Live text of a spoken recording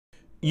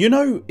You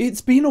know,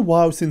 it's been a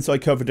while since I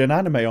covered an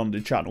anime on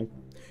the channel.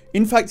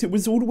 In fact, it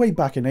was all the way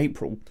back in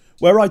April,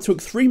 where I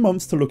took 3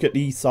 months to look at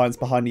the science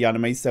behind the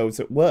anime cells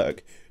at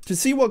work, to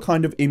see what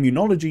kind of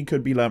immunology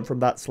could be learned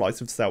from that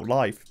slice of cell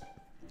life.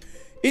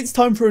 It's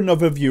time for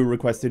another viewer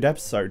requested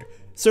episode,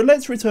 so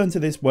let's return to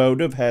this world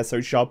of hair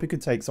so sharp it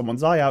could take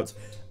someone's eye out,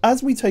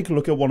 as we take a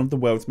look at one of the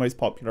world's most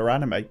popular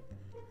anime.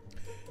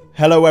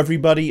 Hello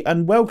everybody,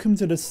 and welcome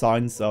to the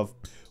Science of,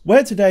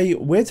 where today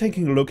we're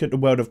taking a look at the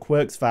world of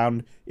quirks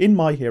found in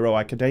My Hero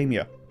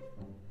Academia.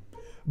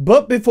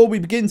 But before we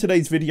begin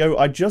today's video,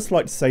 I'd just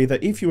like to say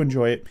that if you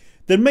enjoy it,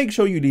 then make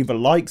sure you leave a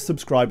like,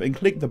 subscribe and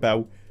click the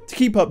bell to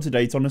keep up to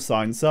date on the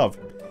Science of,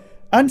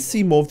 and to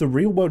see more of the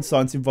real world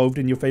science involved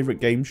in your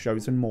favourite games,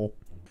 shows and more.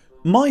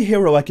 My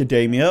Hero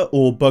Academia,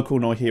 or Boku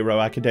no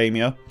Hero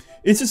Academia,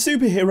 is a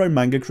superhero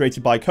manga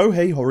created by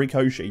Kohei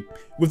Horikoshi,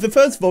 with the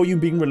first volume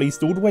being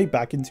released all the way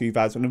back in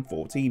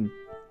 2014.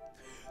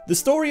 The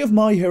story of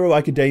My Hero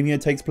Academia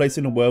takes place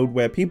in a world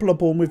where people are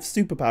born with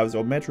superpowers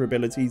or meta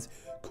abilities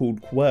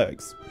called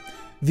quirks.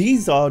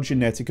 These are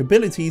genetic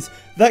abilities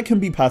that can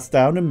be passed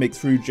down and mixed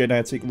through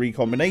genetic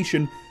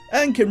recombination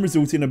and can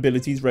result in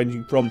abilities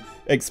ranging from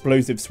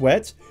explosive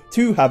sweat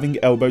to having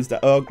elbows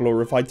that are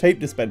glorified tape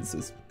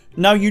dispensers.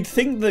 Now you'd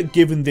think that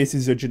given this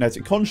is a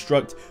genetic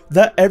construct,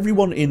 that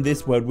everyone in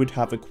this world would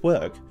have a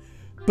quirk.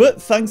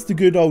 But thanks to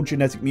good old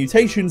genetic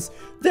mutations,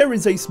 there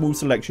is a small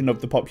selection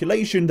of the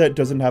population that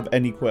doesn't have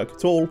any quirk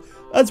at all,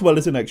 as well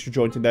as an extra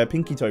joint in their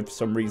pinky toe for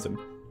some reason.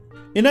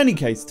 In any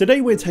case,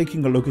 today we're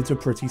taking a look at a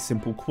pretty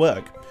simple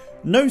quirk.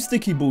 No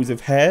sticky balls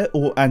of hair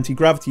or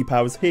anti-gravity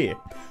powers here.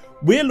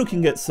 We're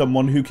looking at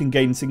someone who can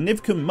gain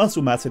significant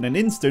muscle mass in an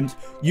instant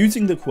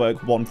using the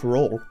quirk One For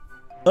All.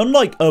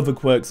 Unlike other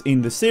quirks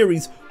in the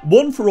series,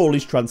 One For All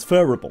is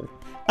transferable,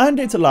 and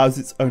it allows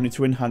its owner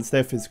to enhance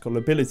their physical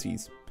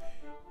abilities.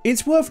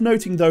 It's worth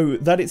noting though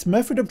that its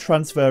method of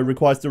transfer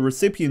requires the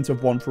recipient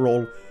of One For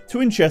All to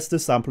ingest a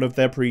sample of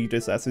their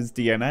predecessor's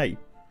DNA,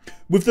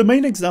 with the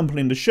main example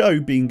in the show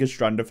being a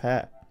strand of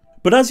hair.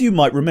 But as you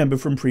might remember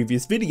from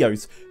previous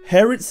videos,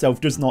 hair itself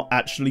does not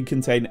actually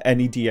contain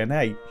any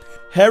DNA.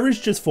 Hair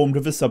is just formed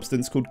of a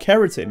substance called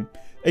keratin,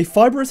 a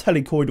fibrous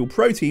helicoidal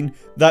protein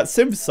that's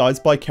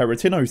synthesized by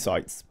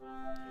keratinocytes.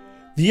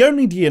 The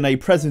only DNA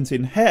present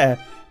in hair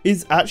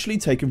is actually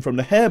taken from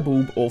the hair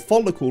bulb or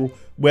follicle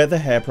where the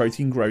hair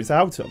protein grows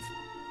out of.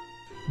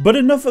 But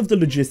enough of the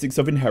logistics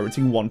of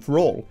inheriting One For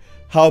All.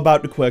 How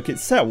about the quirk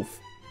itself?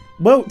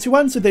 Well, to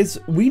answer this,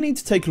 we need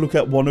to take a look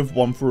at one of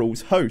One For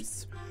All's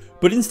hosts.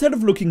 But instead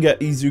of looking at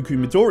Izuku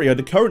Midoriya,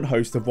 the current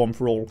host of One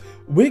For All,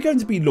 we're going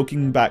to be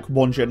looking back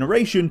one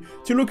generation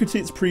to look at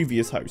its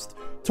previous host,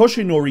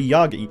 Toshinori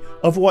Yagi,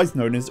 otherwise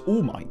known as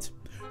All Might.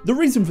 The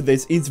reason for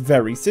this is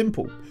very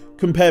simple.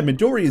 Compare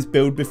Midoriya's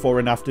build before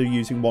and after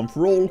using One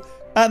For All,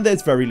 and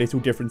there's very little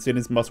difference in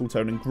his muscle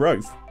tone and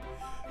growth.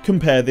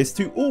 Compare this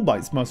to All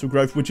Might's muscle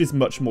growth, which is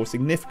much more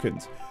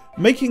significant,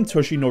 making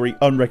Toshinori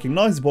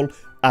unrecognisable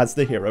as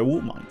the hero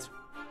All Might.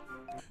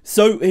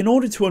 So in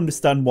order to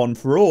understand One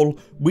For All,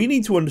 we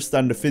need to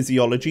understand the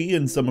physiology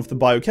and some of the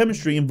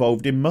biochemistry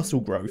involved in muscle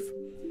growth.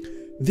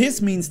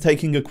 This means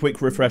taking a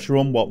quick refresher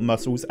on what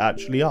muscles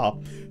actually are,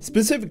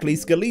 specifically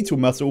skeletal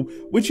muscle,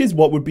 which is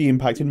what would be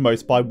impacted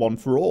most by One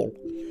For All.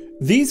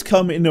 These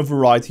come in a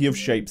variety of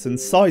shapes and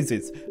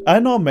sizes,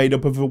 and are made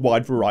up of a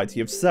wide variety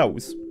of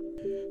cells.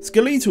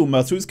 Skeletal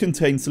muscles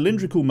contain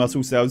cylindrical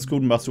muscle cells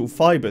called muscle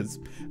fibers,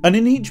 and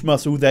in each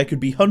muscle there could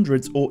be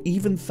hundreds or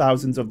even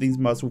thousands of these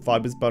muscle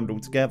fibers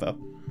bundled together.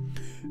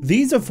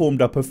 These are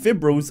formed up of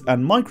fibrils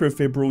and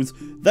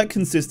microfibrils that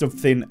consist of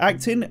thin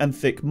actin and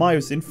thick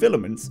myosin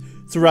filaments,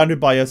 surrounded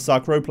by a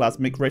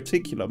sarcoplasmic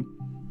reticulum.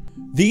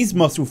 These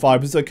muscle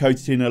fibers are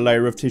coated in a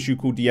layer of tissue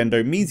called the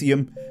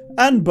endomysium,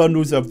 and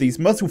bundles of these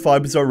muscle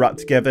fibers are wrapped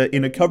together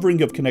in a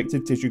covering of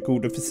connective tissue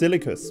called the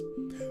fasciculus,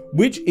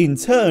 which in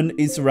turn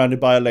is surrounded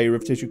by a layer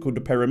of tissue called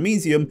the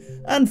perimysium,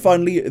 and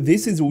finally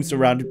this is all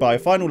surrounded by a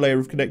final layer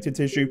of connective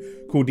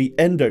tissue called the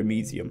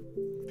endomysium.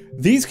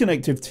 These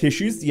connective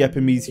tissues, the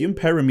epimysium,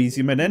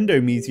 perimysium and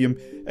endomysium,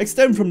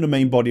 extend from the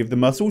main body of the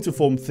muscle to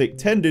form thick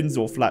tendons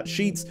or flat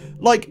sheets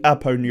like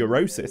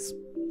aponeurosis.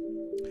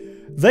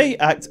 They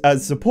act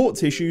as support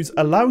tissues,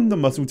 allowing the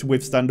muscle to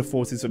withstand the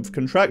forces of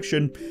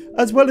contraction,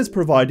 as well as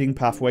providing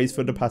pathways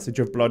for the passage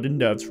of blood and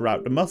nerves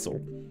throughout the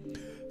muscle.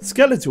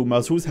 Skeletal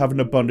muscles have an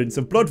abundance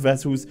of blood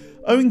vessels,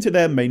 owing to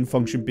their main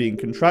function being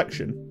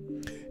contraction.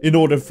 In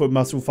order for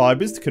muscle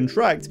fibers to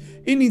contract,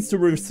 it needs to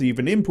receive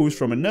an impulse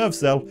from a nerve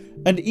cell,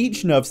 and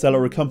each nerve cell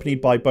are accompanied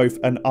by both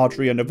an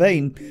artery and a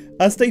vein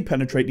as they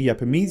penetrate the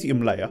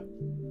epimysium layer.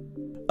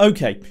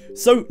 Okay,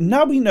 so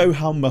now we know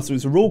how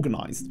muscles are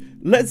organised,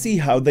 let's see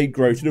how they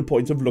grow to the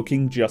point of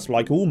looking just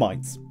like All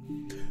Might's.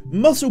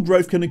 Muscle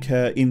growth can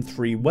occur in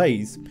 3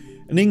 ways: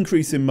 an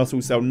increase in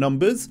muscle cell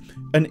numbers,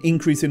 an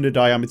increase in the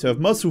diameter of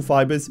muscle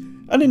fibers,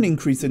 and an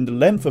increase in the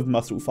length of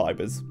muscle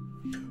fibers.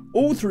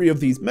 All 3 of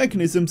these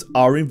mechanisms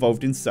are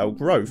involved in cell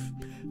growth.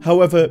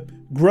 However,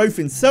 growth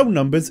in cell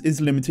numbers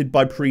is limited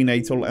by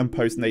prenatal and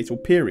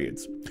postnatal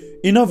periods.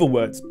 In other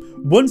words,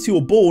 once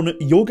you're born,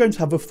 you're going to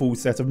have a full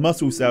set of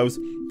muscle cells,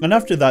 and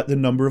after that the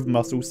number of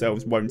muscle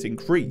cells won't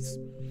increase.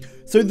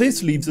 So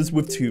this leaves us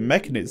with two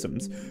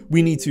mechanisms.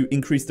 We need to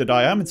increase the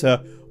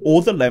diameter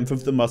or the length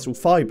of the muscle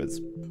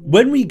fibres.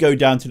 When we go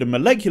down to the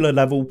molecular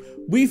level,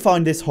 we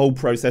find this whole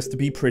process to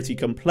be pretty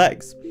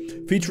complex,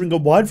 featuring a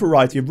wide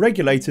variety of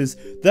regulators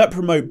that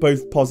promote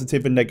both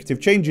positive and negative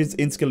changes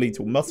in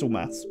skeletal muscle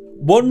mass.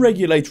 One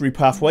regulatory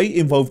pathway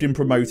involved in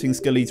promoting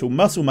skeletal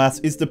muscle mass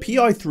is the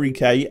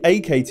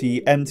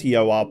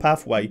PI3K-AKT-mTOR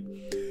pathway.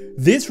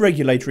 This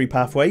regulatory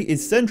pathway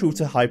is central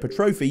to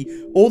hypertrophy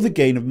or the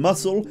gain of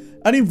muscle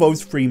and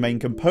involves three main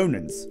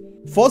components: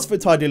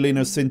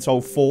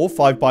 phosphatidylinosyntol 4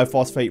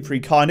 5-biphosphate 3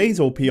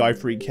 kinase or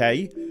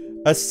PI3K,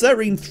 a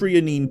serine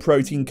threonine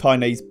protein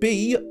kinase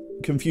B,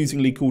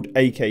 confusingly called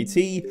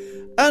AKT,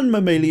 and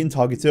mammalian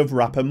target of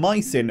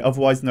rapamycin,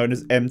 otherwise known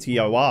as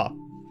mTOR.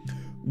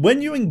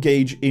 When you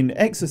engage in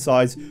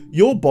exercise,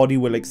 your body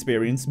will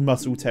experience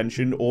muscle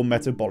tension or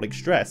metabolic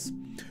stress.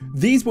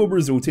 These will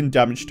result in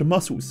damage to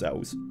muscle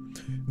cells.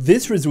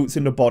 This results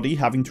in the body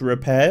having to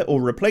repair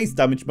or replace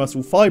damaged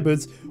muscle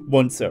fibres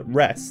once at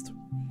rest.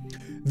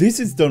 This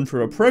is done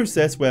through a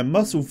process where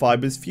muscle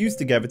fibres fuse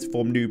together to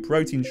form new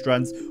protein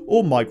strands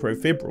or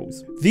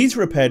microfibrils. These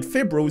repaired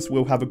fibrils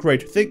will have a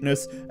greater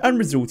thickness and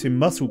result in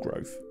muscle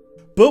growth.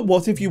 But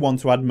what if you want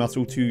to add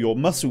muscle to your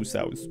muscle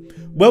cells?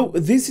 Well,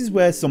 this is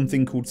where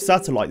something called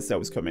satellite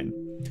cells come in.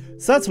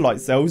 Satellite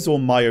cells, or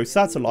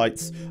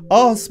myosatellites,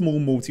 are small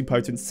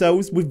multipotent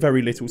cells with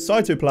very little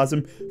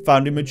cytoplasm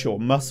found in mature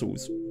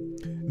muscles.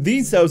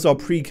 These cells are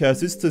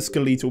precursors to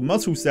skeletal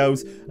muscle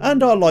cells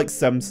and are like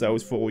stem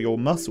cells for your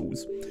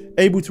muscles,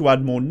 able to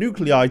add more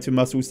nuclei to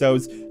muscle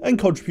cells and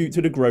contribute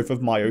to the growth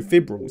of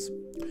myofibrils.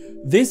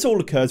 This all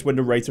occurs when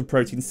the rate of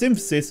protein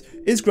synthesis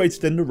is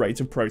greater than the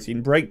rate of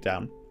protein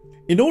breakdown.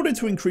 In order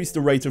to increase the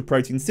rate of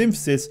protein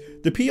synthesis,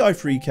 the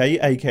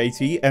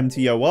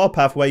PI3K-AKT-mTOR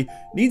pathway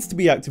needs to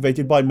be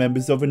activated by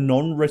members of a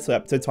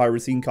non-receptor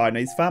tyrosine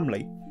kinase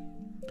family.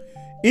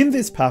 In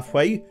this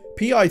pathway,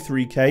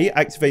 PI3K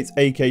activates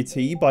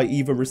AKT by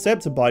either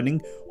receptor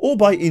binding or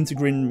by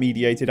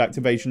integrin-mediated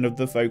activation of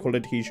the focal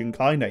adhesion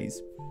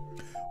kinase.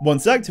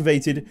 Once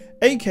activated,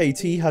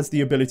 AKT has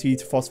the ability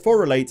to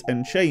phosphorylate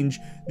and change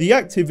the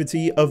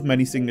activity of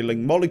many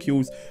signaling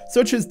molecules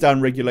such as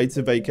downregulators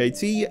of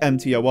AKT,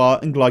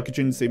 mTOR and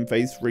glycogen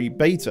synthase 3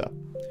 beta.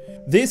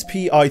 This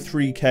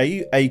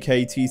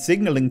PI3K-AKT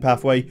signaling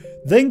pathway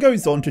then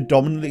goes on to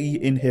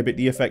dominantly inhibit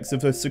the effects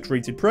of a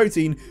secreted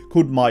protein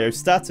called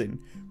myostatin,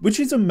 which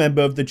is a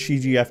member of the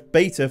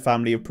TGF-beta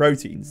family of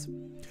proteins.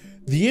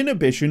 The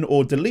inhibition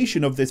or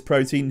deletion of this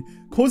protein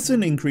causes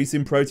an increase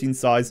in protein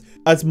size,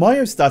 as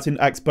myostatin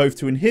acts both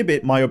to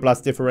inhibit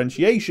myoblast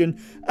differentiation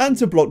and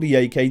to block the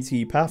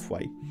AKT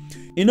pathway.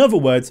 In other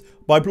words,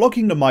 by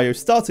blocking the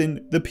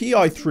myostatin, the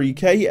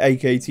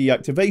PI3K-AKT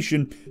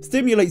activation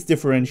stimulates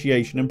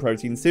differentiation and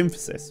protein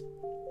synthesis.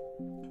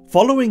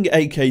 Following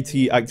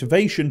AKT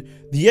activation,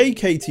 the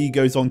AKT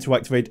goes on to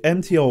activate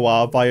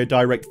mTOR via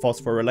direct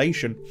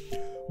phosphorylation.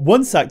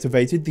 Once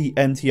activated, the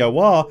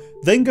mTOR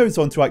then goes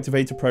on to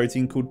activate a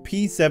protein called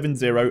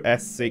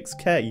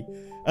P70S6K,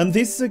 and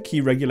this is a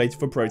key regulator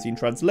for protein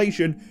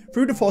translation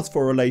through the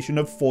phosphorylation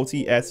of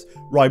 40S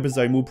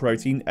ribosomal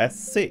protein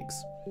S6.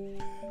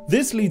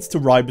 This leads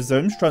to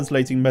ribosomes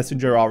translating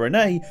messenger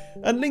RNA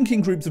and linking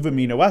groups of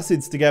amino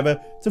acids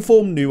together to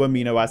form new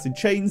amino acid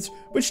chains,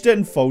 which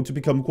then fold to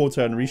become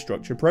quaternary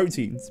structure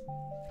proteins.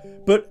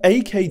 But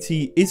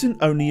AKT isn't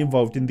only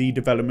involved in the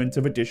development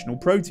of additional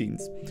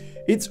proteins.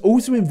 It's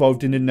also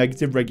involved in the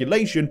negative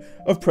regulation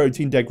of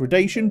protein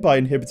degradation by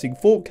inhibiting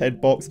fork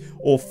head box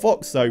or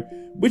FOXO,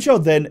 which are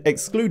then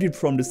excluded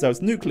from the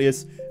cell's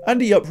nucleus,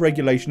 and the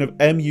upregulation of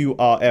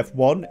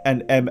MURF1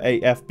 and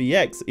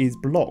MAFBX is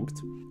blocked.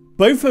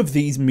 Both of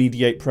these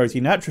mediate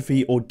protein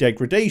atrophy or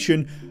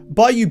degradation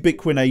by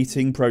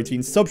ubiquitinating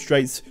protein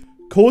substrates,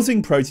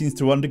 causing proteins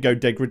to undergo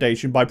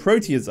degradation by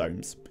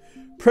proteasomes.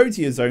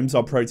 Proteasomes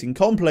are protein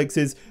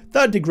complexes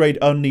that degrade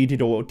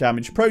unneeded or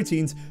damaged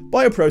proteins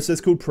by a process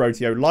called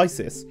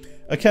proteolysis,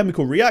 a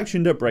chemical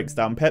reaction that breaks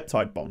down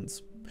peptide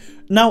bonds.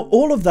 Now,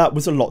 all of that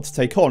was a lot to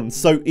take on,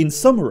 so in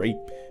summary,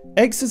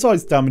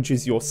 exercise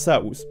damages your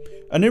cells,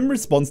 and in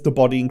response the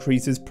body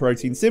increases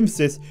protein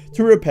synthesis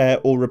to repair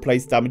or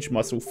replace damaged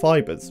muscle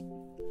fibres.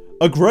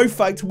 A growth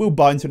factor will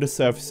bind to the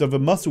surface of a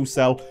muscle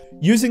cell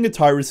using a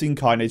tyrosine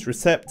kinase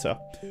receptor.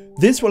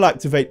 This will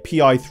activate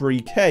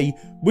PI3K,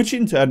 which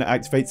in turn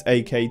activates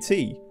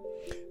AKT.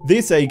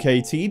 This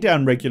AKT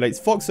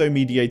downregulates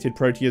FOXO-mediated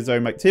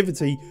proteasome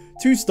activity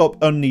to stop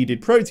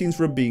unneeded proteins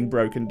from being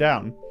broken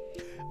down,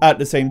 at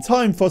the same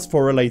time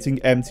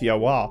phosphorylating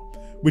mTOR,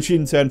 which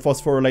in turn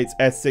phosphorylates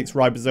S6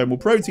 ribosomal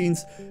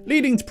proteins,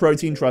 leading to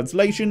protein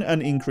translation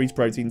and increased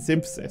protein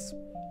synthesis.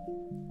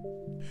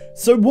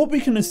 So what we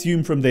can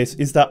assume from this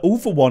is that all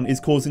for one is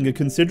causing a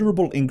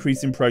considerable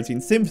increase in protein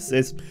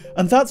synthesis,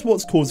 and that's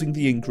what's causing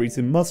the increase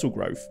in muscle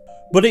growth.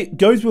 But it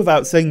goes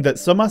without saying that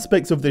some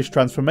aspects of this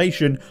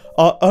transformation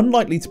are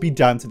unlikely to be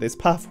down to this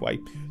pathway,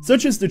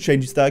 such as the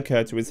changes that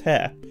occur to his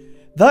hair.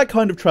 That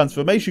kind of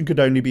transformation could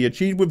only be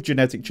achieved with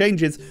genetic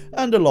changes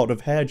and a lot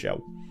of hair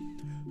gel.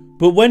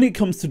 But when it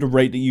comes to the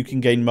rate that you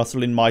can gain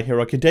muscle in My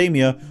Hero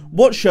Academia,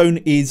 what's shown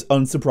is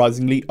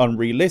unsurprisingly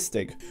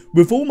unrealistic,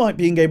 with All Might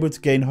being able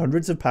to gain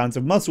hundreds of pounds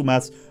of muscle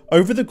mass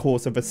over the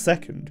course of a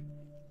second.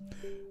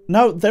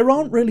 Now, there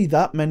aren't really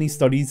that many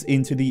studies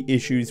into the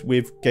issues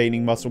with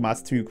gaining muscle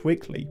mass too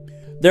quickly.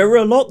 There are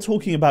a lot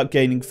talking about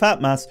gaining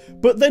fat mass,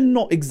 but they're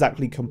not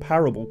exactly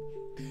comparable.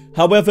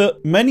 However,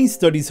 many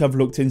studies have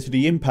looked into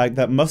the impact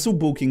that muscle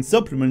bulking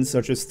supplements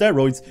such as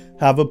steroids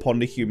have upon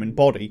the human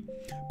body.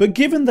 But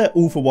given that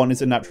all for one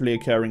is a naturally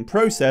occurring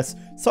process,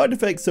 side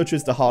effects such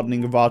as the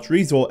hardening of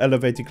arteries or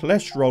elevated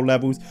cholesterol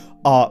levels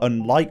are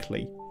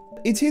unlikely.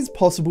 It is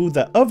possible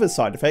that other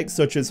side effects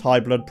such as high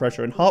blood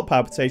pressure and heart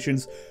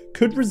palpitations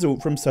could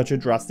result from such a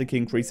drastic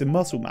increase in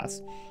muscle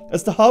mass,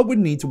 as the heart would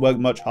need to work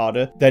much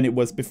harder than it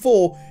was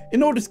before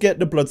in order to get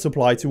the blood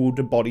supply to all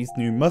the body's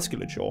new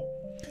musculature.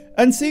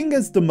 And seeing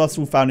as the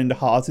muscle found in the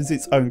heart is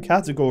its own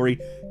category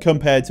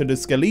compared to the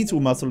skeletal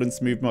muscle and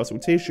smooth muscle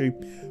tissue,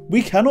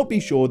 we cannot be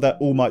sure that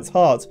All Might's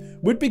heart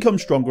would become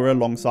stronger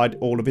alongside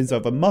all of his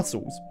other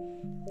muscles.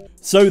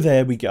 So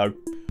there we go.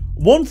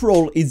 One for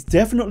All is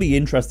definitely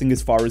interesting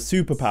as far as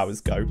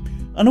superpowers go,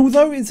 and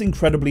although it's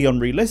incredibly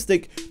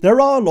unrealistic,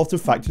 there are a lot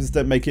of factors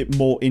that make it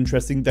more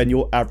interesting than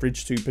your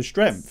average super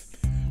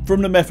strength,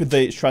 from the method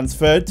that it's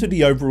transferred to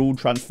the overall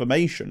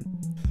transformation.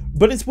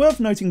 But it's worth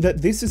noting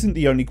that this isn't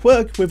the only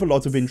quirk with a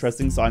lot of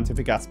interesting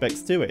scientific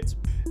aspects to it.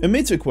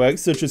 Emitter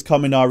quirks such as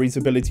Kaminari's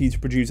ability to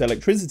produce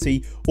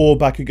electricity or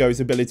Bakugo's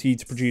ability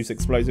to produce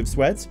explosive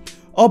sweat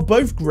are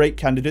both great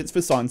candidates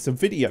for science of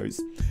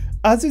videos,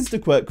 as is the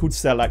quirk called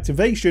cell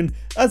activation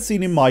as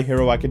seen in My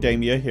Hero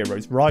Academia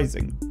Heroes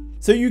Rising.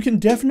 So you can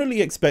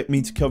definitely expect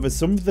me to cover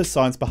some of the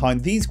science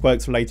behind these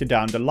quirks later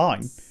down the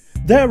line.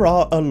 There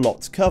are a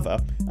lot to cover,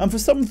 and for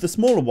some of the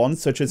smaller ones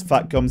such as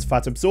Fat Gum's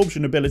fat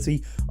absorption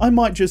ability, I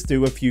might just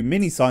do a few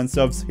mini science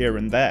subs here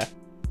and there.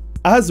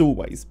 As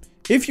always,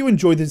 if you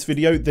enjoyed this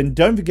video then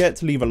don't forget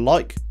to leave a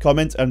like,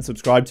 comment and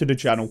subscribe to the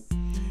channel.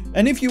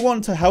 And if you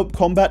want to help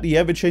combat the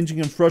ever-changing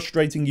and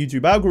frustrating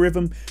YouTube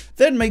algorithm,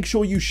 then make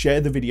sure you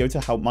share the video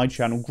to help my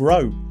channel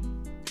grow.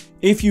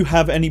 If you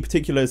have any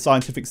particular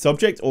scientific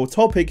subject or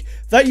topic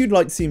that you'd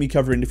like to see me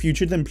cover in the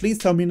future, then please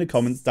tell me in the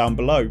comments down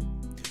below.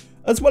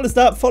 As well as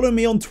that, follow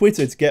me on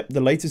Twitter to get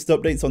the latest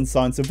updates on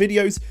science of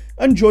videos,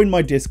 and join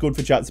my Discord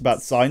for chats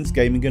about science,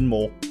 gaming and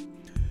more.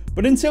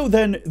 But until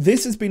then,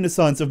 this has been the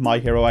science of My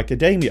Hero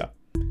Academia.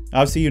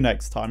 I'll see you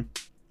next time.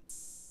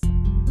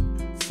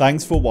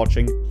 Thanks for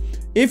watching.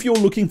 If you're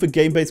looking for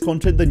game-based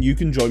content, then you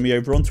can join me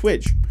over on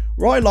Twitch,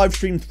 where I live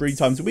stream 3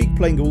 times a week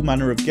playing all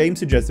manner of games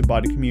suggested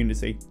by the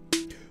community.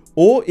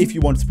 Or if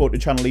you want to support the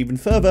channel even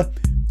further,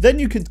 then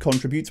you could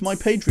contribute to my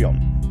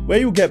Patreon, where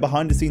you'll get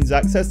behind the scenes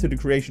access to the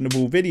creation of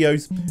all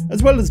videos,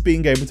 as well as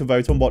being able to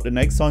vote on what the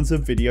next science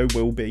of video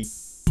will be.